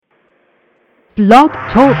Blog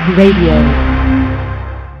Talk Radio.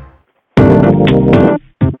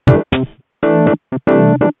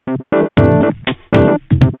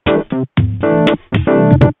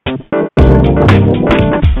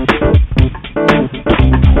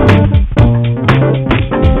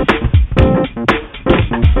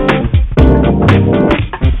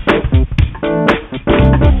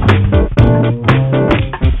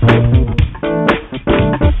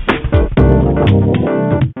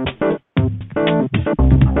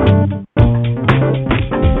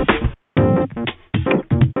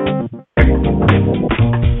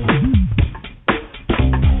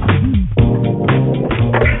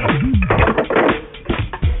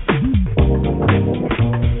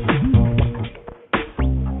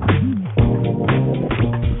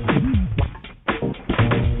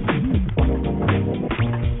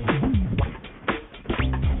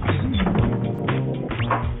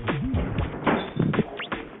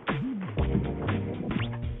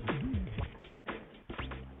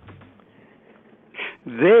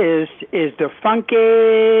 This is the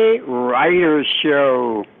Funky Writer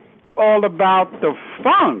Show, all about the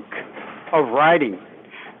funk of writing.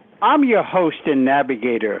 I'm your host and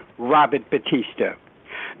navigator, Robert Batista.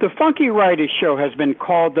 The Funky Writer Show has been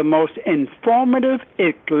called the most informative,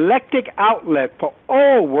 eclectic outlet for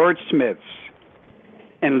all wordsmiths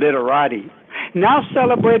and literati, now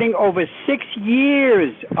celebrating over 6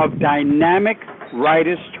 years of dynamic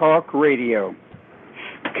Writers Talk Radio.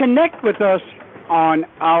 Connect with us on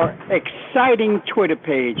our exciting Twitter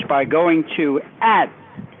page by going to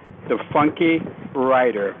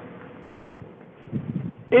 @TheFunkyWriter.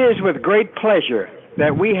 It is with great pleasure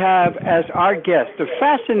that we have as our guest the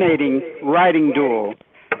fascinating writing duo,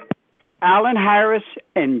 Allan Harris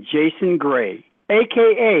and Jason Gray,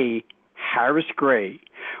 a.k.a. Harris Gray.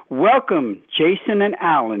 Welcome, Jason and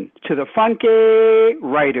Allan, to the Funky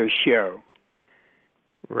Writer Show.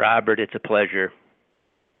 Robert, it's a pleasure.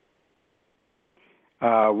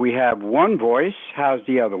 We have one voice. How's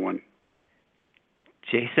the other one?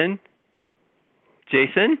 Jason?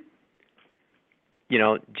 Jason? You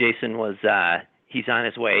know, Jason was, he's on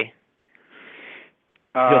his way.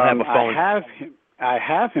 He'll have a phone. I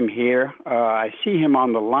have him here. I see him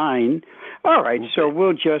on the line. All right, so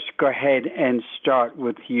we'll just go ahead and start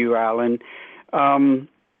with you, Allan. The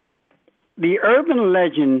urban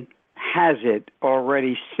legend has it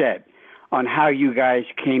already set on how you guys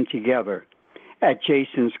came together at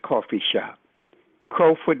Jason's coffee shop,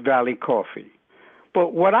 Crowfoot Valley Coffee.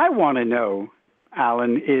 But what I want to know,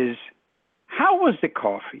 Allan, is how was the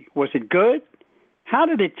coffee? Was it good? How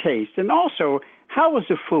did it taste? And also, how was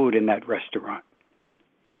the food in that restaurant?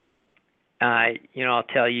 I'll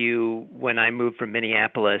tell you, when I moved from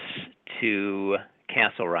Minneapolis to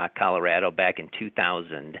Castle Rock, Colorado, back in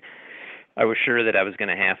 2000, I was sure that I was going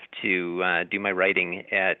to have to do my writing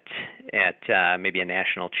at maybe a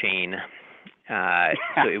national chain. So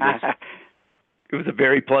it was a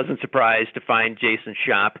very pleasant surprise to find Jason's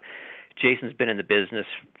shop. Jason's been in the business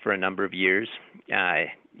for a number of years.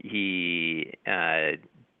 He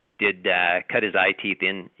did cut his eye teeth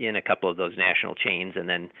in a couple of those national chains and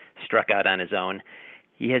then struck out on his own.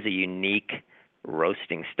 He has a unique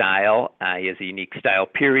roasting style. He has a unique style,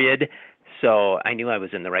 period. So I knew I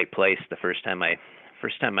was in the right place the first time I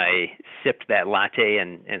sipped that latte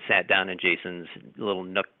and sat down in Jason's little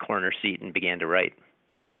nook corner seat and began to write.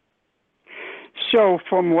 So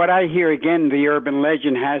from what I hear, again, the urban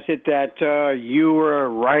legend has it that you were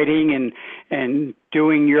writing and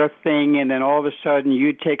doing your thing, and then all of a sudden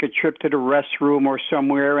you'd take a trip to the restroom or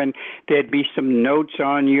somewhere, and there'd be some notes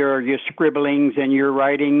on your scribblings and your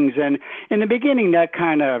writings. And in the beginning, that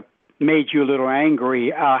kind of made you a little angry.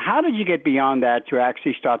 How did you get beyond that to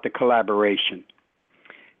actually start the collaboration?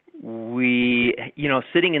 We,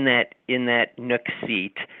 sitting in that nook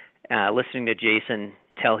seat, listening to Jason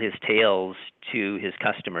tell his tales to his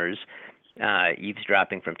customers,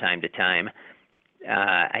 eavesdropping from time to time,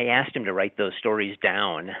 I asked him to write those stories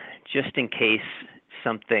down just in case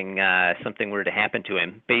something were to happen to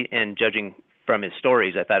him. And judging from his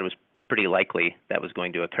stories, I thought it was pretty likely that was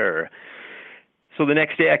going to occur. So the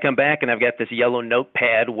next day I come back and I've got this yellow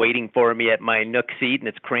notepad waiting for me at my nook seat, and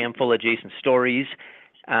it's crammed full of Jason's stories.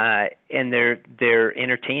 And they're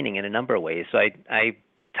entertaining in a number of ways. So I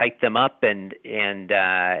typed them up and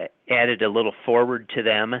added a little forward to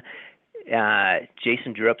them.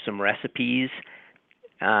 Jason drew up some recipes.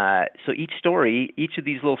 So each of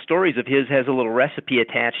these little stories of his has a little recipe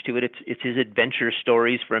attached to it. It's his adventure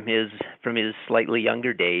stories from his slightly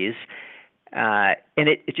younger days, and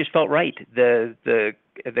it just felt right.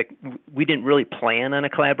 We didn't really plan on a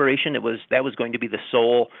collaboration. That was going to be the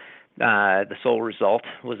sole The sole result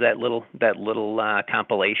was that little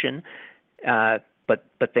compilation.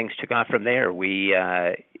 But things took off from there.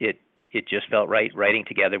 It just felt right writing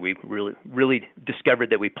together. We really discovered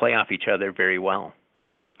that we play off each other very well.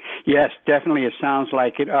 Yes, definitely. It sounds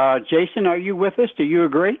like it. Jason, are you with us? Do you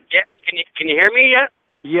agree? Yeah. Can you hear me yet?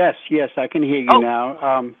 Yes, I can hear you now.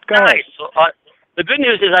 Go ahead. Nice. So, the good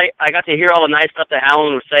news is I got to hear all the nice stuff that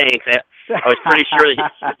Allan was saying. I was pretty sure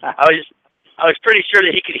that I was pretty sure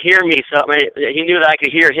that he could hear me. So he knew that I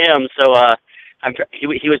could hear him. So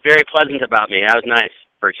he was very pleasant about me. That was nice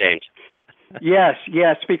for a change. Yes,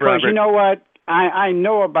 because Robert. You know what? I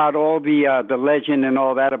know about all the legend and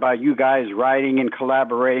all that about you guys writing and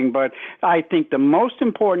collaborating, but I think the most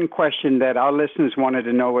important question that our listeners wanted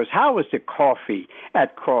to know was, how was the coffee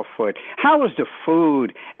at Crowfoot? How was the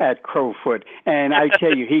food at Crowfoot? And I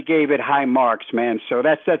tell you, he gave it high marks, man. So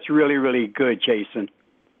that's really, really good, Jason.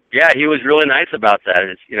 Yeah, he was really nice about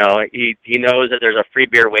that. He knows that there's a free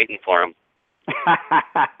beer waiting for him.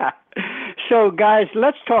 So, guys,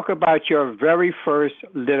 let's talk about your very first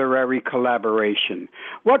literary collaboration.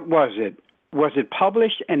 What was it? Was it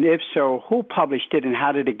published? And if so, who published it and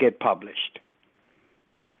how did it get published?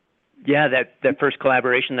 Yeah, that first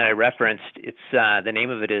collaboration that I referenced, it's the name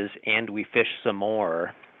of it is And We Fish Some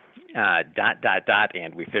More, ...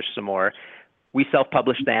 And We Fish Some More. We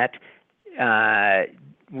self-published that.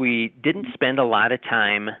 We didn't spend a lot of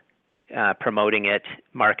time promoting it,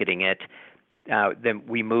 marketing it. Then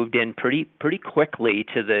we moved in pretty quickly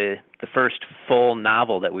to the first full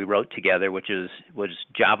novel that we wrote together, which was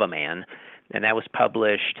Java Man, and that was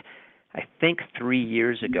published, I think, 3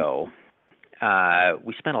 years ago.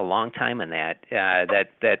 We spent a long time on that.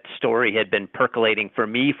 That story had been percolating for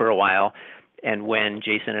me for a while, and when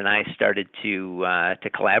Jason and I started to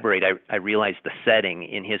collaborate, I realized the setting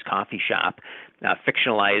in his coffee shop,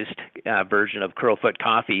 fictionalized version of Crowfoot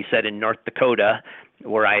Coffee, set in North Dakota,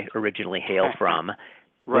 where I originally hailed from,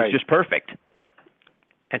 was just perfect.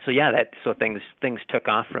 And so things took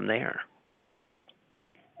off from there.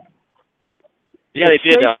 Yeah, they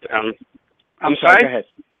did. I'm sorry. Go ahead.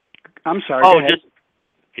 I'm sorry. Oh, go ahead.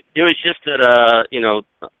 It was just that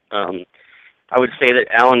I would say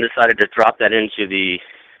that Allan decided to drop that into the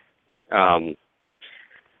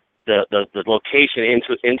location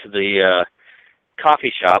into the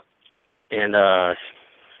coffee shop, and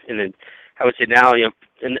then I would say now, in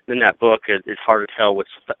that book, it's hard to tell what's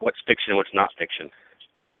fiction and what's not fiction.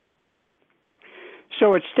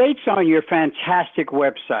 So it states on your fantastic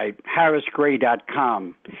website,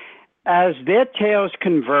 harrisgray.com, as their tales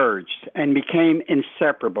converged and became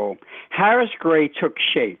inseparable, Harris Gray took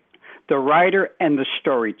shape, the writer and the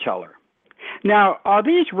storyteller. Now, are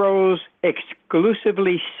these roles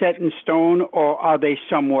exclusively set in stone, or are they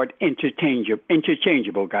somewhat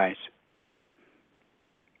interchangeable, guys?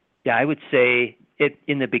 Yeah, I would say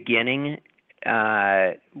in the beginning,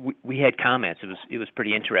 we had comments. It was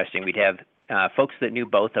pretty interesting. We'd have folks that knew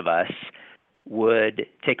both of us would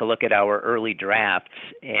take a look at our early drafts,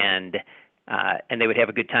 and they would have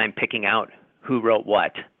a good time picking out who wrote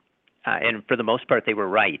what. And for the most part, they were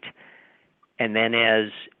right. And then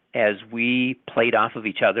as we played off of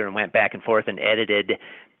each other and went back and forth and edited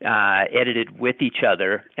with each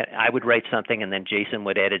other, I would write something and then Jason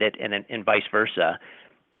would edit it, and vice versa.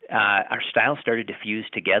 Our styles started to fuse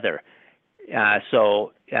together.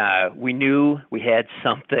 So we knew we had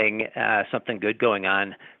something good going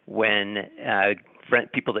on when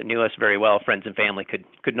people that knew us very well, friends and family,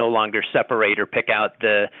 could no longer separate or pick out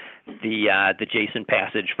the Jason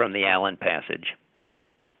passage from the Allan passage.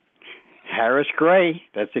 Harris Gray,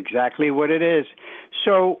 that's exactly what it is.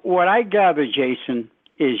 So what I gather, Jason,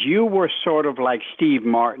 is you were sort of like Steve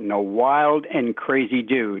Martin, a wild and crazy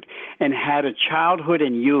dude, and had a childhood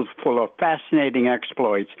and youth full of fascinating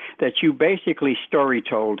exploits that you basically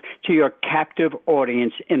story-told to your captive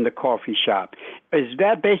audience in the coffee shop. Is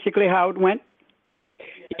that basically how it went?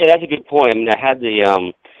 Yeah, that's a good point. I mean, I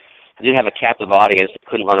did have a captive audience that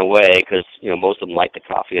couldn't run away because, most of them liked the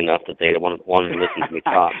coffee enough that they wanted to listen to me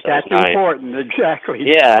talk. So that's important, exactly.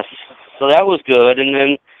 Yes, so that was good. And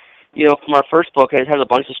then, from our first book, it has a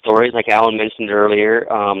bunch of stories, like Allan mentioned earlier,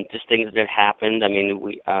 just things that happened. I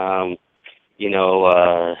mean, I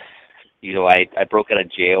broke out of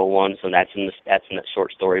jail once, so that's in that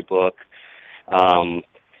short story book. I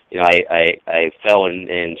fell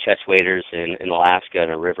in chest waders in Alaska in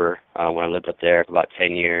a river when I lived up there for about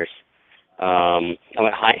 10 years. I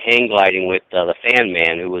went hang gliding with the Fan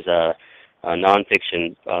Man, who was a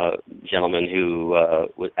nonfiction gentleman who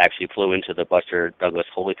actually flew into the Buster Douglas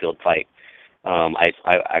Holyfield fight. I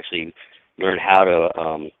actually learned how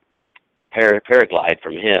to paraglide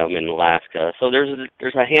from him in Alaska. So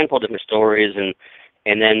there's a handful of different stories,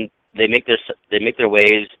 and then they make their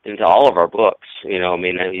ways into all of our books. You know, I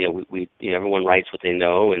mean, we everyone writes what they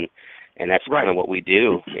know, and that's kind of what we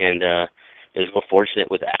do. And is we're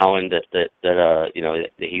fortunate with Allan that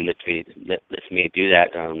he lets me do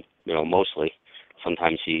that. Mostly.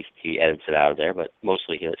 Sometimes he edits it out of there, but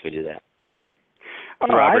mostly he lets me do that.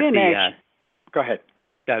 Robert, go ahead.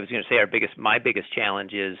 I was going to say my biggest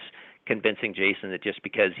challenge is convincing Jason that just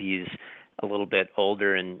because he's a little bit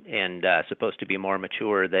older and supposed to be more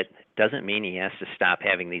mature, that doesn't mean he has to stop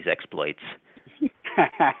having these exploits.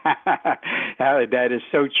 That is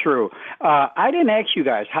so true. I didn't ask you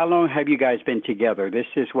guys, how long have you guys been together? This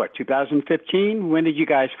is 2015? When did you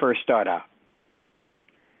guys first start out?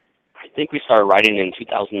 I think we started writing in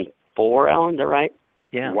 2004, Allan, is that right?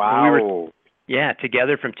 Yeah. Wow. We were,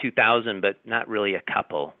 together from 2000, but not really a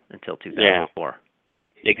couple until 2004.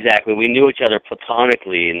 Yeah, exactly. We knew each other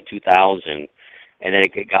platonically in 2000, and then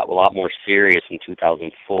it got a lot more serious in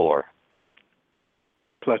 2004.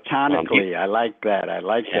 Platonically, I like that.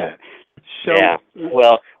 That. So, yeah.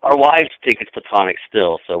 Well, our wives think it's platonic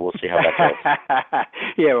still, so we'll see how that goes.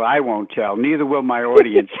 Yeah, well, I won't tell. Neither will my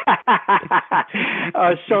audience.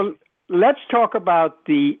 So let's talk about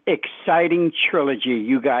the exciting trilogy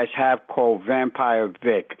you guys have called Vampire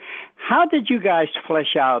Vic. How did you guys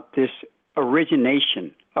flesh out this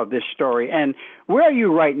origination of this story? And where are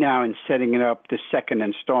you right now in setting it up, the second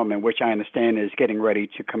installment, which I understand is getting ready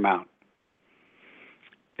to come out?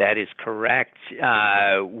 That is correct.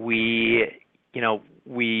 We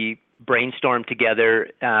brainstorm together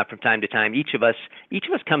from time to time. Each of us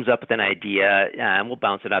comes up with an idea, and we'll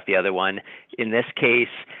bounce it off the other one. In this case,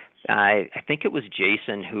 I think it was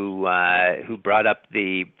Jason who brought up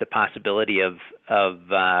the possibility of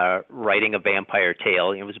writing a vampire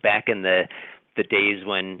tale. It was back in the days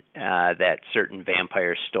when that certain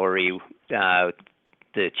vampire story, the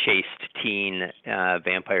chaste teen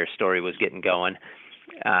vampire story, was getting going.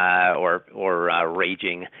 Or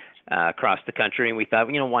raging across the country, and we thought,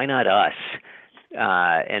 why not us?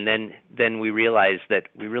 And then we realized that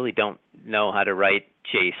we really don't know how to write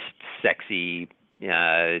chaste, sexy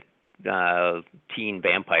teen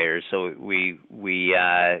vampires, so we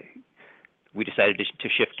decided to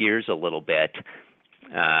shift gears a little bit.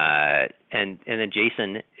 And then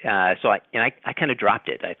Jason, so I kind of dropped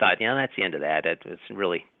it. I thought, that's the end of that. It's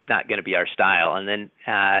really not going to be our style. And then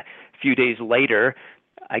a few days later,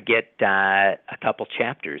 I get a couple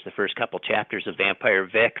chapters, the first couple chapters of Vampire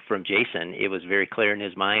Vic from Jason. It was very clear in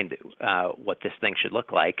his mind what this thing should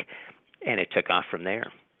look like, and it took off from there.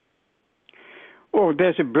 Well,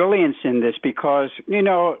 there's a brilliance in this because,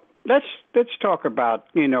 let's talk about,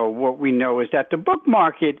 what we know is that the book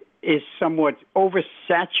market is somewhat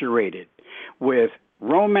oversaturated with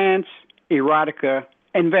romance, erotica,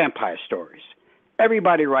 and vampire stories.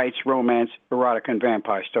 Everybody writes romance, erotica, and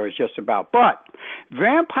vampire stories just about. But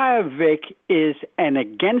Vampire Vic is an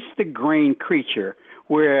against-the-grain creature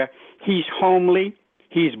where he's homely,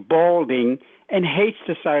 he's balding, and hates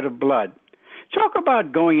the sight of blood. Talk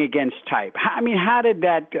about going against type. How did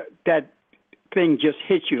that thing just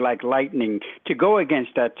hit you like lightning to go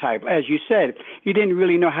against that type? As you said, you didn't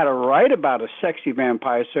really know how to write about a sexy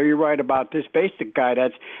vampire, so you write about this basic guy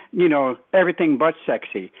that's, everything but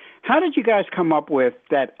sexy. How did you guys come up with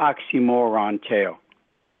that oxymoron tale?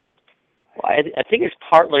 Well, I think it's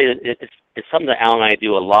partly, it's something that Allan and I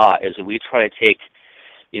do a lot, is we try to take,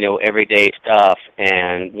 everyday stuff,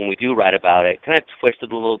 and when we do write about it, kind of twist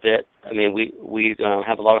it a little bit. I mean, we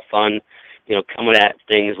have a lot of fun, coming at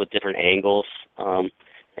things with different angles. And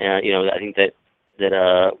I think that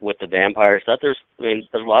with the vampire stuff, there's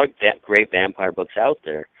a lot of great vampire books out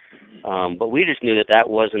there. But we just knew that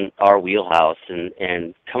wasn't our wheelhouse,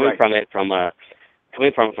 and coming from it from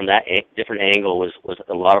that different angle was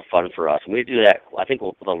a lot of fun for us. And we do that, I think,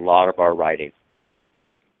 with a lot of our writing.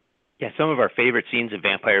 Yeah, some of our favorite scenes of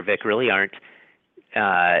Vampire Vic really aren't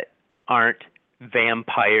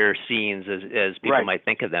vampire scenes as people might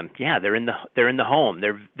think of them. Yeah, they're in the home.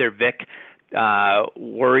 They're Vic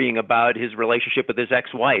worrying about his relationship with his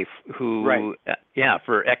ex-wife, who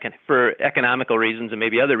for economical reasons and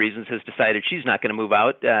maybe other reasons has decided she's not going to move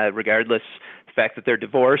out, regardless the fact that they're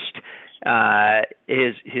divorced.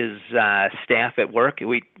 His staff at work,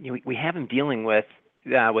 we have him dealing with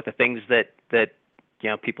the things that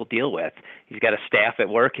people deal with. He's got a staff at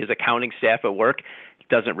work, his accounting staff at work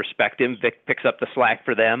doesn't respect him. Vic picks up the slack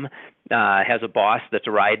for them, has a boss that's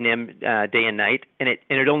riding him day and night, and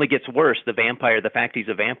it only gets worse. The fact he's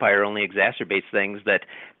a vampire only exacerbates things that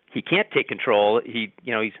he can't take control.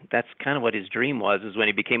 That's kind of what his dream was, is when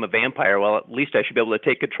he became a vampire. Well, at least I should be able to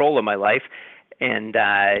take control of my life, and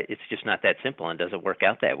it's just not that simple, and doesn't work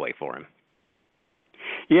out that way for him.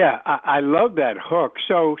 Yeah, I love that hook.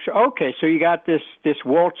 So okay, so you got this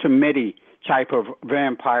Walter Mitty type of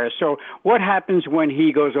vampire. So what happens when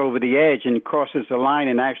he goes over the edge and crosses the line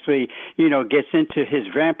and actually, gets into his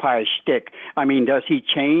vampire shtick? I mean, does he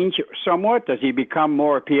change somewhat? Does he become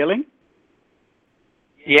more appealing?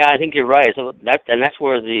 Yeah, I think you're right. So that's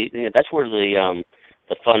where the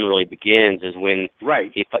fun really begins, is when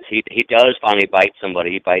right. he does finally bite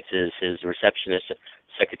somebody. He bites his receptionist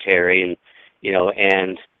secretary, and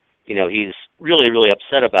he's really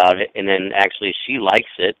upset about it. And then actually she likes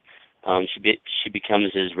it. She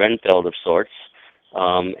becomes his Renfield of sorts,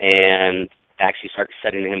 and actually starts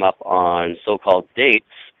setting him up on so-called dates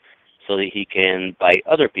so that he can bite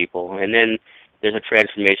other people. And then there's a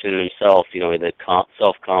transformation in himself. The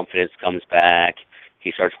self-confidence comes back.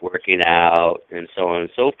 He starts working out, and so on and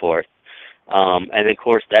so forth. And of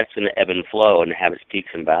course, that's going to ebb and flow and have its peaks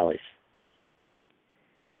and valleys.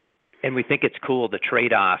 And we think it's cool, the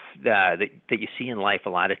trade-off that you see in life a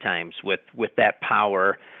lot of times with that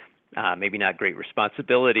power. Maybe not great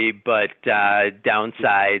responsibility, but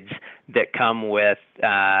downsides that come with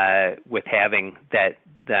having that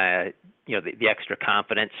the extra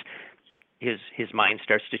confidence. His mind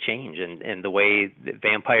starts to change, and the way the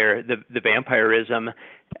vampirism,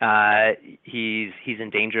 he's in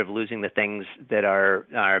danger of losing the things that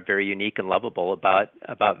are very unique and lovable about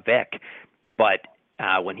Vic. But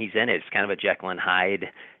when he's in it, it's kind of a Jekyll and Hyde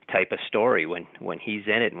type of story. When he's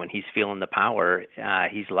in it and when he's feeling the power,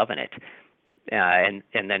 he's loving it. And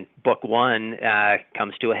then book one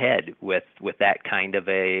comes to a head with that kind of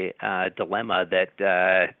a dilemma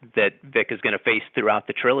that Vic is going to face throughout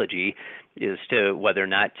the trilogy, is to whether or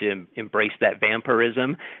not to embrace that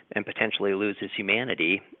vampirism and potentially lose his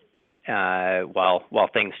humanity while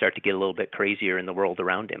things start to get a little bit crazier in the world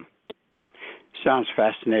around him. Sounds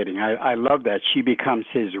fascinating. I love that. She becomes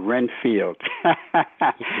his Renfield.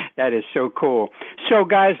 That is so cool. So,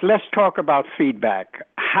 guys, let's talk about feedback.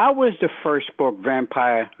 How was the first book,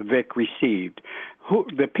 Vampire Vic, received?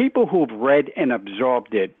 The people who've read and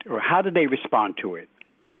absorbed it, or how did they respond to it?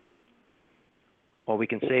 Well, we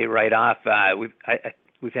can say right off,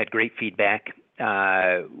 we've had great feedback.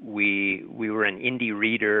 We were an indie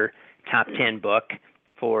reader top 10 book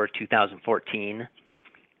for 2014.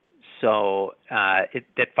 So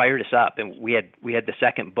that fired us up, and we had the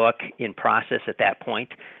second book in process at that point,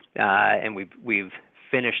 and we've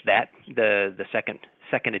finished that the second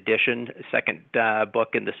edition, second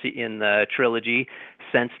book in the trilogy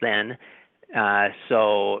since then.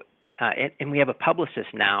 And we have a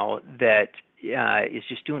publicist now that is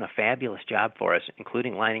just doing a fabulous job for us,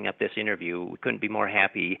 including lining up this interview. We couldn't be more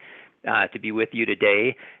happy to be with you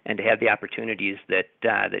today and to have the opportunities that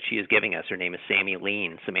she is giving us. Her name is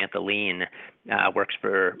Samantha Lean, works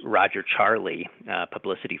for Roger Charlie,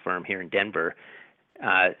 publicity firm here in Denver.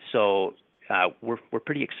 So we're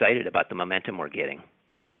pretty excited about the momentum we're getting.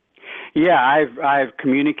 Yeah, I've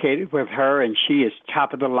communicated with her, and she is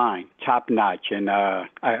top of the line, top notch, and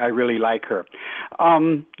I really like her.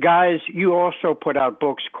 Guys, you also put out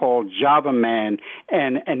books called Java Man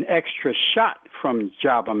and An Extra Shot from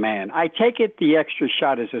Java Man. I take it the Extra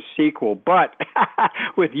Shot is a sequel, but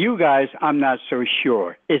with you guys, I'm not so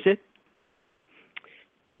sure. Is it?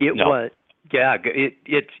 It was. Yeah,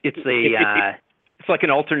 it's it's like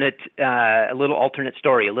an alternate, a little alternate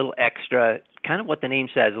story, a little extra, kind of what the name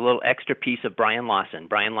says, a little extra piece of Brian Lawson.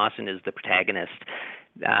 Brian Lawson is the protagonist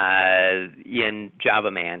in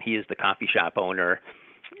Java Man. He is the coffee shop owner.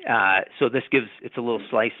 So this it's a little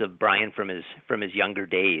slice of Brian from his younger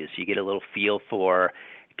days. You get a little feel for,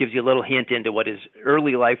 gives you a little hint into what his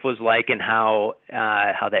early life was like and how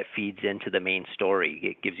that feeds into the main story.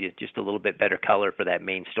 It gives you just a little bit better color for that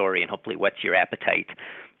main story, and hopefully whets your appetite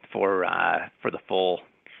for the full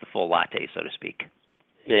latte, so to speak.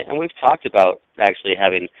 Yeah, and we've talked about actually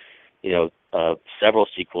having, several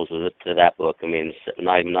sequels to that book. I mean,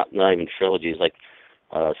 not even trilogies, like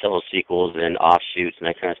several sequels and offshoots and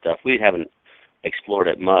that kind of stuff. We haven't explored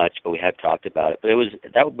it much, but we have talked about it.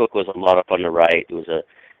 But that book was a lot of fun to write. It was a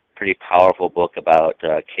pretty powerful book about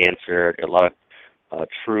cancer, a lot of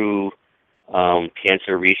true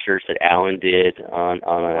cancer research that Allan did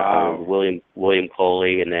on William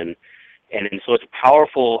Coley, and so it's a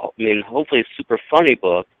powerful. I mean, hopefully it's a super funny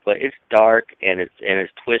book, but it's dark and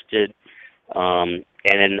it's twisted. And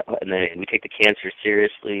then we take the cancer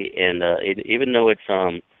seriously, and even though it's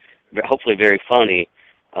hopefully very funny,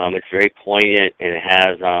 It's very poignant, and it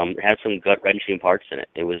has some gut-wrenching parts in it.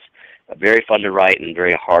 It was very fun to write and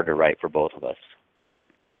very hard to write for both of us.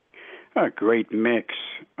 A great mix.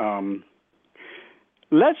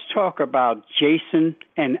 Let's talk about Jason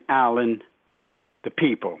and Allan, the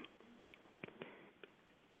people.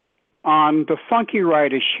 On the Funky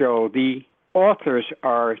Writers Show, the authors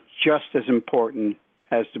are just as important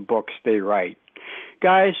as the books they write.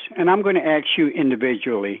 Guys, and I'm going to ask you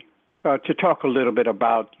individually to talk a little bit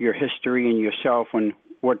about your history and yourself and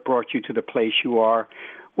what brought you to the place you are.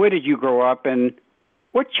 Where did you grow up, and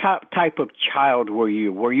what type of child were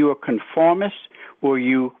you? Were you a conformist? Were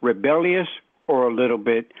you rebellious, or a little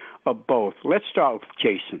bit of both? Let's start with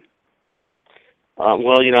Jason.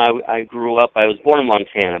 Well, you know, I grew up. I was born in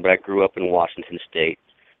Montana, but I grew up in Washington State,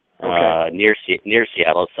 near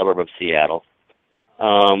Seattle, a suburb of Seattle.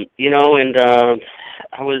 You know, and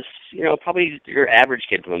I was, you know, probably your average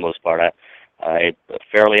kid for the most part. I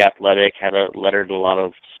fairly athletic, lettered in a lot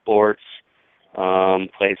of sports,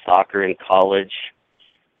 played soccer in college.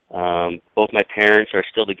 Both my parents are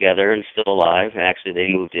still together and still alive. And actually, they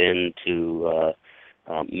moved into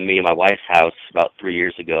me and my wife's house about 3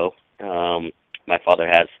 years ago. My father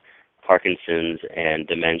has Parkinson's and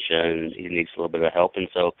dementia, and he needs a little bit of help, and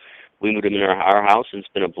so we moved him in our house, and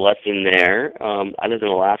it's been a blessing there. I lived in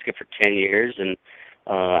Alaska for 10 years, and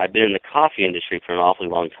I've been in the coffee industry for an awfully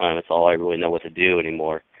long time. That's all I really know what to do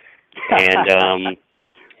anymore. And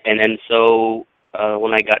and then so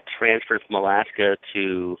when I got transferred from Alaska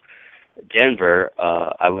to Denver,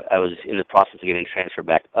 I was in the process of getting transferred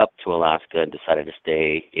back up to Alaska and decided to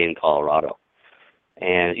stay in Colorado.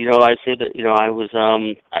 And you know, I'd say that I was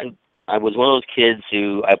one of those kids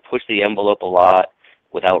who I pushed the envelope a lot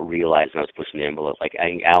without realizing I was pushing the envelope. Like I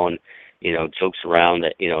think Allan, jokes around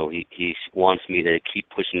that he wants me to keep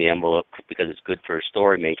pushing the envelope because it's good for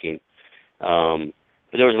story making.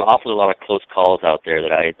 But there was an awful lot of close calls out there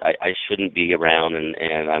that I shouldn't be around,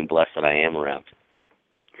 and I'm blessed that I am around.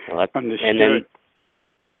 Understood. And then,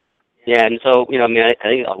 yeah, and so I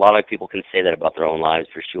think a lot of people can say that about their own lives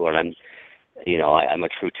for sure, and I'm a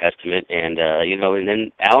true testament. And and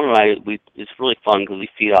then Allan and I, it's really fun because we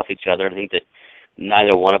feed off each other. I think that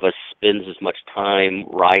neither one of us spends as much time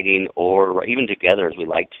writing or even together as we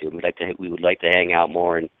like to. We would like to hang out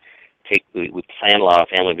more and we plan a lot of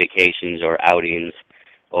family vacations or outings,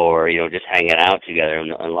 or just hanging out together,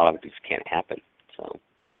 and a lot of it just can't happen. So.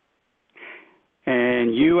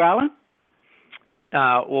 And you, Allan?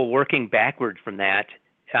 Well, working backward from that,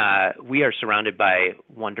 we are surrounded by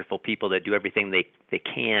wonderful people that do everything they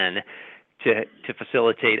can to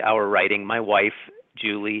facilitate our writing. My wife,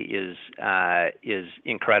 Julie, is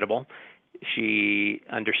incredible. She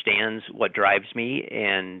understands what drives me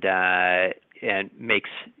and makes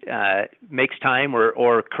time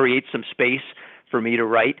or creates some space for me to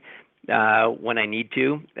write when I need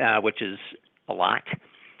to, which is a lot.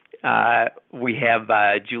 We have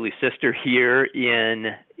Julie's sister here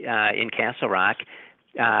in Castle Rock.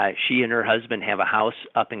 She and her husband have a house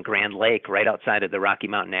up in Grand Lake, right outside of the Rocky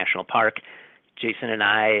Mountain National Park. Jason and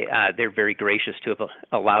I, they're very gracious to have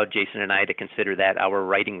allowed Jason and I to consider that our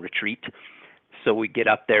writing retreat. So we get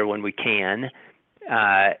up there when we can,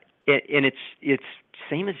 and it's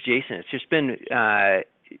same as Jason. It's just been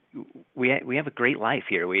we have a great life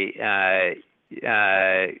here.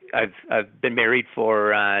 I've been married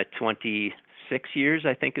for 26 years,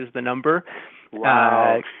 I think is the number.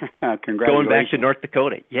 Wow! Congratulations. Going back to North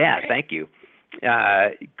Dakota. Yeah, thank you.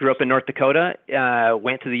 Grew up in North Dakota.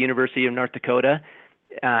 Went to the University of North Dakota.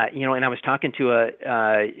 And I was talking to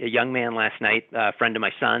a young man last night, a friend of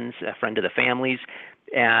my son's, a friend of the family's,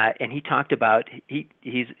 and he talked about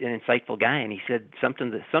he's an insightful guy, and he said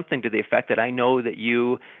something to the effect that I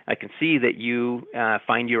can see that you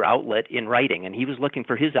find your outlet in writing, and he was looking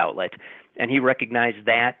for his outlet, and he recognized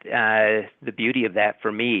that the beauty of that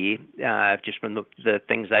for me, just from the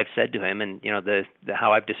things I've said to him, and the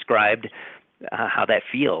how I've described how that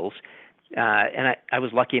feels. And I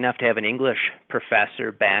was lucky enough to have an English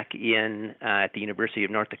professor back in at the University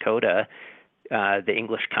of North Dakota, the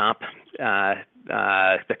English comp,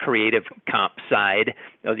 the creative comp side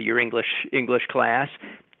of your English class,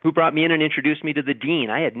 who brought me in and introduced me to the dean.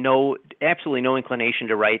 I had absolutely no inclination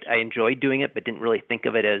to write. I enjoyed doing it, but didn't really think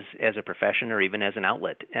of it as a profession or even as an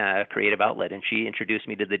outlet, a creative outlet. And she introduced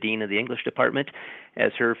me to the dean of the English department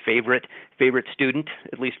as her favorite student,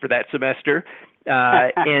 at least for that semester.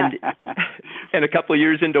 And a couple of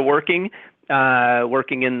years into working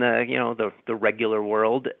in the regular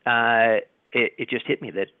world, it just hit me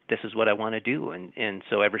that this is what I want to do, and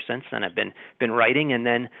so ever since then I've been writing. And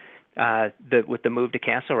then with the move to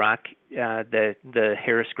Castle Rock, the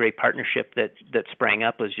Harris-Gray partnership that sprang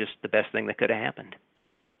up was just the best thing that could have happened.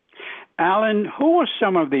 Allan, who were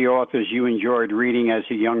some of the authors you enjoyed reading as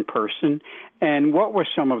a young person, and what were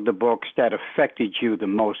some of the books that affected you the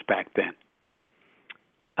most back then?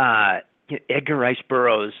 Edgar Rice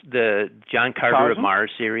Burroughs, the John Carter of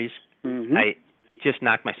Mars series. Mm-hmm. I just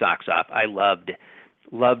knocked my socks off. I loved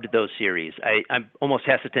those series. I'm almost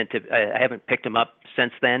hesitant to. I haven't picked them up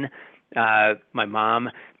since then. My mom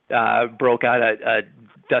broke out a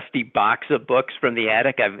dusty box of books from the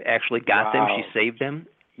attic. I've actually got them. She saved them.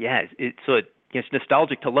 Yeah, it's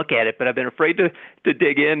nostalgic to look at it, but I've been afraid to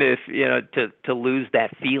dig in to lose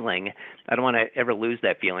that feeling. I don't want to ever lose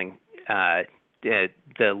that feeling.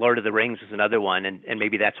 The Lord of the Rings is another one, and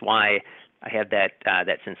maybe that's why I had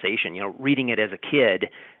that sensation. Reading it as a kid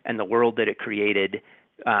and the world that it created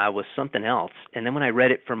was something else. And then when I read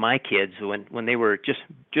it for my kids, when they were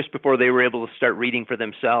just before they were able to start reading for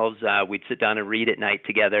themselves, we'd sit down and read at night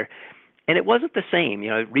together, and it wasn't the same.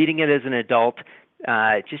 Reading it as an adult,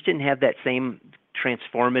 it just didn't have that same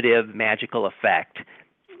transformative, magical effect.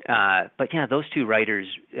 But yeah, those two writers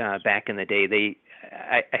back in the day,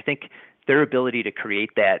 I think their ability to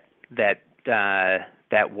create that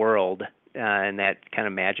world and that kind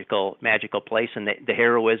of magical place, and the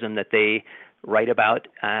heroism that they write about,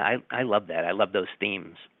 I love that. I love those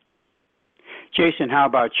themes. Jason, how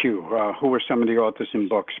about you? Who were some of the authors and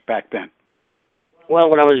books back then? Well,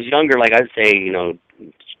 when I was younger, like I'd say,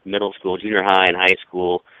 middle school, junior high, and high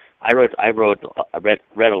school, I read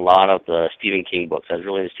a lot of the Stephen King books. I was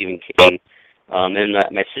really into Stephen King. And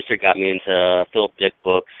my sister got me into Philip Dick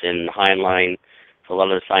books and Heinlein, so a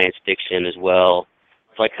lot of the science fiction as well.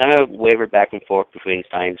 So I kind of wavered back and forth between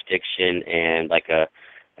science fiction and like a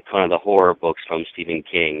kind of the horror books from Stephen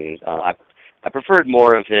King. I preferred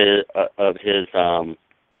more of his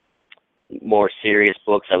more serious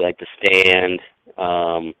books. I like The Stand,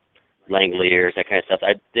 Langoliers, that kind of stuff.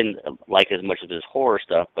 I didn't like as much of his horror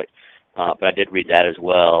stuff, but I did read that as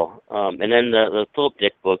well. And then the Philip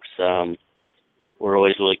Dick books were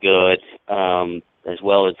always really good, as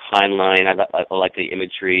well as Heinlein. I like the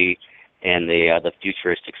imagery and the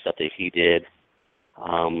futuristic stuff that he did.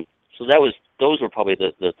 So those were probably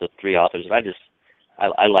the three authors that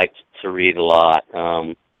I liked to read a lot.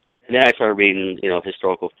 And then I started reading,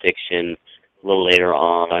 historical fiction a little later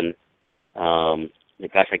on.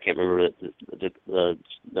 Gosh, I can't remember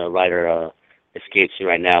the writer escapes me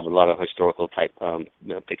right now, but a lot of historical type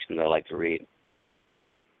fiction that I like to read.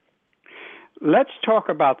 Let's talk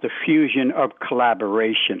about the fusion of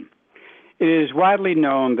collaboration. It is widely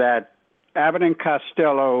known that Abbott and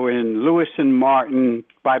Costello and Lewis and Martin,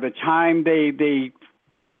 by the time they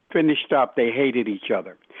finished up, they hated each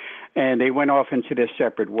other, and they went off into their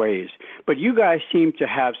separate ways. But you guys seem to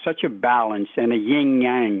have such a balance and a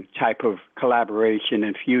yin-yang type of collaboration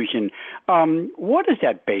and fusion. What is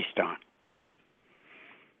that based on?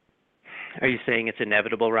 Are you saying it's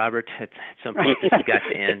inevitable, Robert? At some point this has got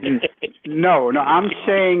to end. No, I'm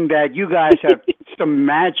saying that you guys have some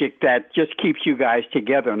magic that just keeps you guys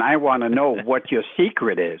together, and I want to know what your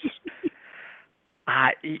secret is.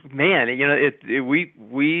 Man, I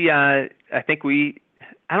think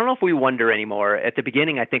I don't know if we wonder anymore. At the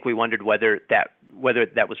beginning, I think we wondered whether that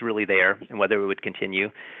was really there and whether it would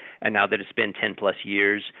continue. And now that it's been 10 plus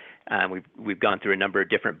years, we've gone through a number of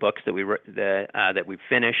different books that we've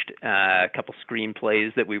finished, a couple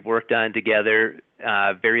screenplays that we've worked on together,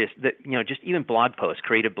 just even blog posts,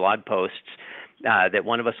 creative blog posts that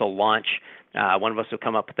one of us will launch, one of us will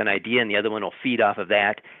come up with an idea, and the other one will feed off of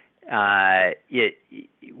that.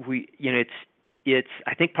 It's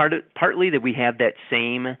I think partly that we have the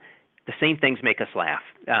same things make us laugh.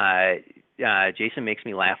 Jason makes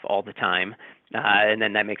me laugh all the time, and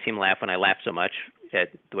then that makes him laugh when I laugh so much at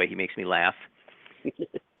the way he makes me laugh.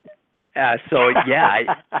 I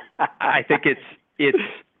think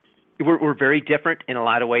we're very different in a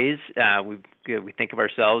lot of ways. We think of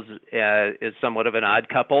ourselves as somewhat of an odd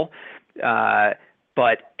couple, but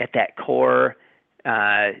at that core,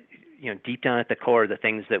 deep down at the core, the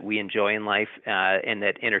things that we enjoy in life and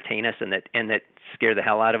that entertain us and that scare the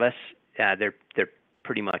hell out of us, they're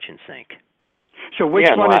pretty much in sync. So which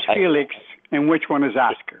one is Felix and which one is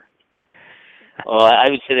Oscar? Well, I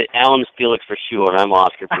would say that Allan's Felix for sure, and I'm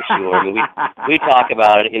Oscar for sure. I mean, we talk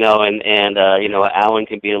about it, and Allan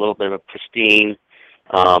can be a little bit of a pristine.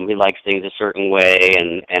 He likes things a certain way,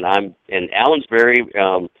 and Allan's very,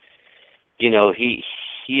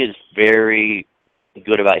 he is very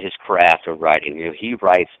good about his craft of writing. He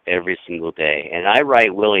writes every single day, and I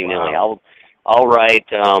write willy-nilly. Wow. I'll write,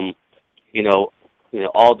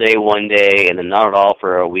 all day one day, and then not at all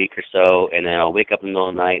for a week or so, and then I'll wake up in the middle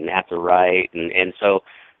of the night and have to write, and so,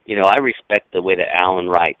 I respect the way that Allan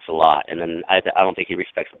writes a lot, and then I don't think he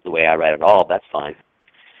respects the way I write at all. That's fine,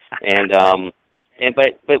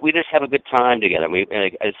 but we just have a good time together.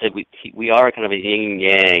 Like I said, we are kind of a yin and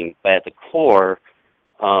yang, but at the core,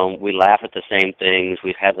 we laugh at the same things.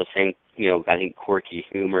 We have the same, I think, quirky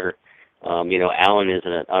humor. Allan is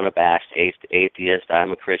an unabashed atheist.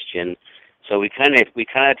 I'm a Christian. So we kind of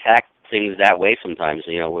attack things that way sometimes.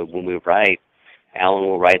 When we write, Allan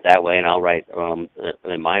will write that way, and I'll write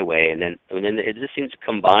in my way, and then it just seems to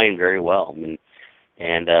combine very well.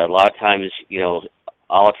 And a lot of times,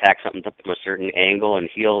 I'll attack something from a certain angle, and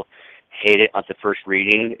he'll hate it at the first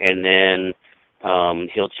reading, and then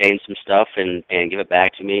he'll change some stuff and give it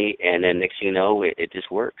back to me, and then next thing you know, it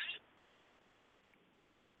just works.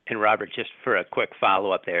 And Robert, just for a quick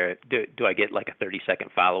follow-up there, do I get like a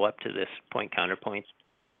 30-second follow-up to this point-counterpoint?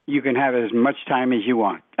 You can have as much time as you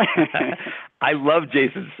want. I love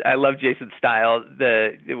Jason's style.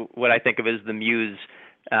 What I think of as the muse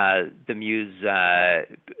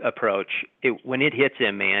approach. When it hits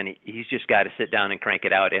him, man, he's just got to sit down and crank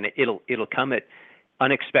it out, and it'll come at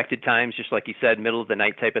unexpected times, just like you said, middle of the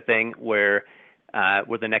night type of thing, where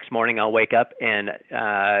the next morning I'll wake up and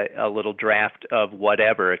a little draft of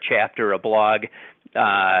whatever, a chapter, a blog,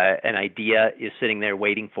 an idea is sitting there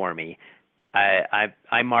waiting for me.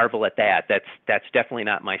 I marvel at that. That's definitely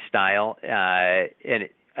not my style. And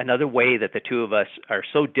another way that the two of us are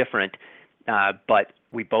so different, but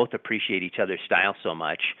we both appreciate each other's style so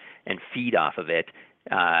much and feed off of it,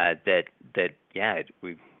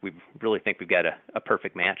 we really think we've got a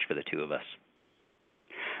perfect match for the two of us.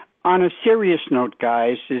 On a serious note,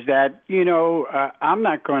 guys, is that, I'm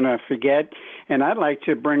not going to forget, and I'd like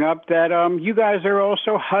to bring up that you guys are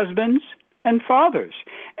also husbands and fathers.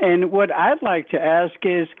 And what I'd like to ask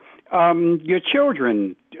is, your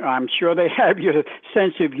children, I'm sure they have your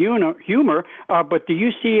sense of humor, but do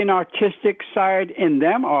you see an artistic side in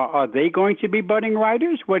them, or are they going to be budding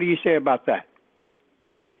writers? What do you say about that?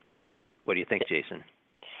 What do you think, Jason?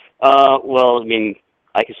 Well,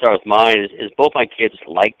 I can start with mine. Is both my kids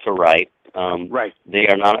like to write. Right. They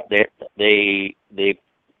are not. They.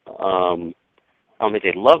 I don't think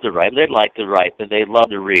they love to write. They like to write, but they love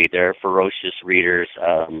to read. They're ferocious readers.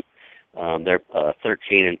 They're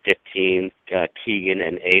 13 and 15, Keegan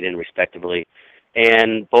and Aiden, respectively.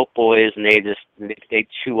 And both boys, and they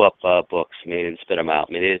chew up books, and spit them out.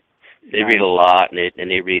 They read a lot,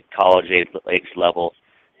 and they read college age level.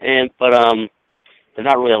 But they're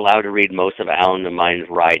not really allowed to read most of Allan and mine's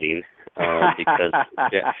writing because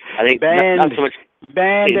I think not so much.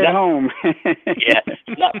 Banned at home.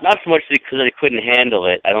 not so much because they couldn't handle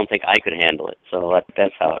it. I don't think I could handle it. So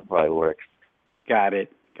that's how it probably works. Got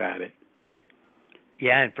it.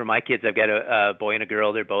 Yeah, and for my kids, I've got a boy and a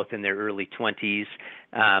girl. They're both in their early 20s.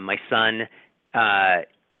 My son,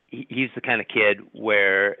 he's the kind of kid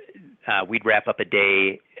where we'd wrap up a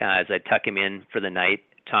day as I'd tuck him in for the night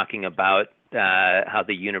talking about how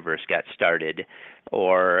the universe got started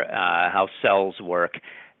or how cells work.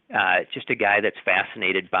 Just a guy that's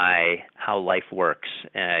fascinated by how life works.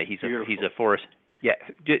 He's a force. Yeah,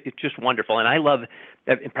 it's just wonderful. And I love,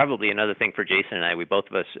 probably another thing for Jason and I, we both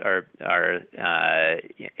of us are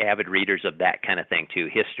avid readers of that kind of thing too,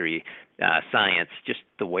 history, science, just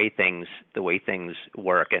the way things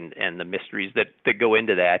work and the mysteries that go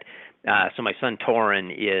into that. So my son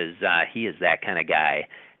Torin is that kind of guy.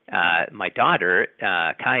 My daughter,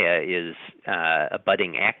 Kaya, is a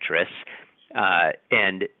budding actress,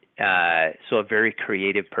 and so a very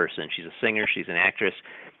creative person. She's a singer, she's an actress.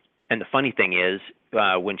 And the funny thing is,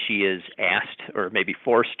 when she is asked or maybe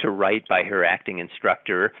forced to write by her acting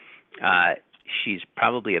instructor, she's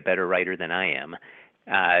probably a better writer than I am.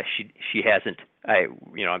 She hasn't.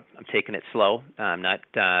 I'm taking it slow. I'm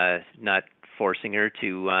not forcing her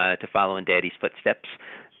to follow in Daddy's footsteps.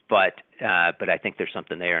 But I think there's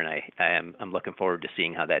something there, and I'm looking forward to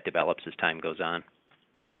seeing how that develops as time goes on.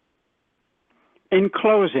 In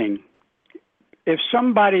closing, if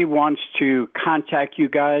somebody wants to contact you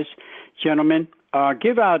guys, gentlemen,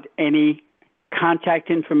 give out any contact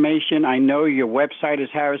information. I know your website is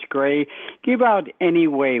Harris Gray. Give out any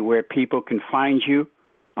way where people can find you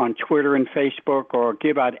on Twitter and Facebook, or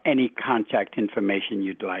give out any contact information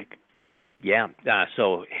you'd like. Yeah,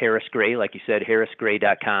 so Harris Gray, like you said,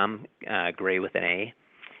 harrisgray.com, Gray with an A.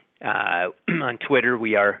 On Twitter,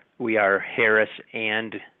 we are Harris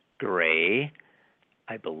and Gray,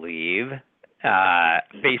 I believe.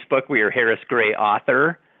 Facebook, we are Harris Gray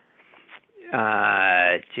Author.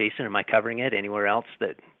 Jason, am I covering it anywhere else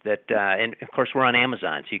that and of course we're on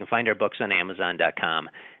Amazon, so you can find our books on Amazon.com.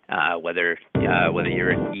 Whether you're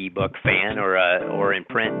an ebook fan or in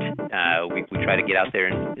print, we try to get out there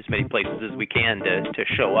in as many places as we can to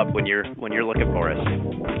show up when you're looking for us.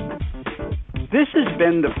 This has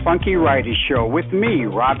been the Funky Writers Show with me,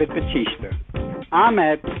 Robert Batista. I'm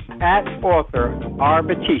at author R.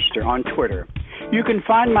 Batista on Twitter. You can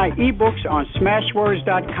find my ebooks on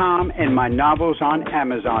Smashwords.com and my novels on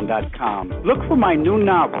Amazon.com. Look for my new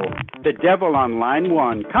novel, The Devil on Line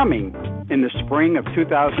 1, coming in the spring of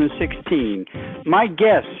 2016. My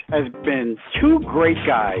guests has been two great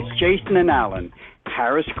guys, Jason and Allan,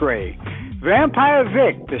 Harris Gray. Vampire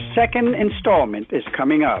Vic, the second installment, is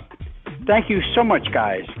coming up. Thank you so much,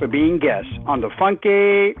 guys, for being guests on the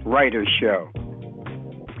Funky Writers Show.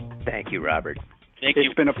 Thank you, Robert. Thank you.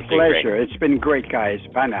 It's been a pleasure. It's been great, guys.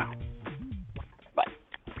 Bye now.